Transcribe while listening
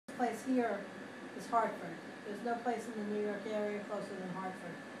place here is Hartford. There's no place in the New York area closer than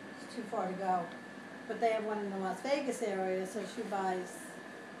Hartford. It's too far to go. But they have one in the Las Vegas area, so she buys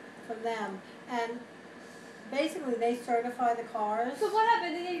from them. And basically, they certify the cars. So what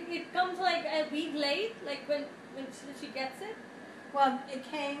happened? It comes like a week late, like when she gets it. Well, it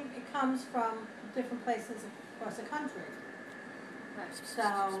comes from different places across the country. Right.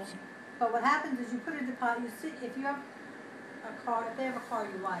 So, but what happens is you put a deposit. You see, if you have a car, if they have a car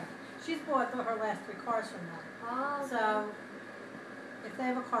you like, she's bought her last 3 cars from them. Oh, okay. So, if they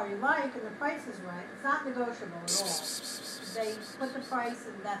have a car you like and the price is right, it's not negotiable at all. They put the price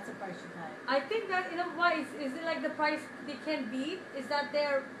and that's the price you pay. I think that, why is it like the price they can beat? Is that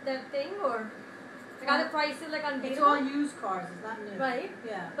their thing, or like are the prices like unbeatable? It's all used cars. It's not new. Right.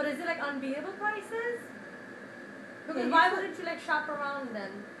 Yeah. But is it like unbeatable prices? Because Yeah, why wouldn't you like shop around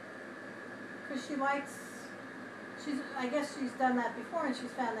then? Because she likes. I guess she's done that before and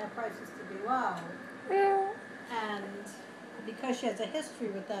she's found their prices to be low. And because she has a history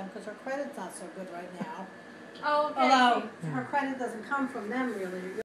with them, because her credit's not so good right now. Oh, okay. Although her credit doesn't come from them really.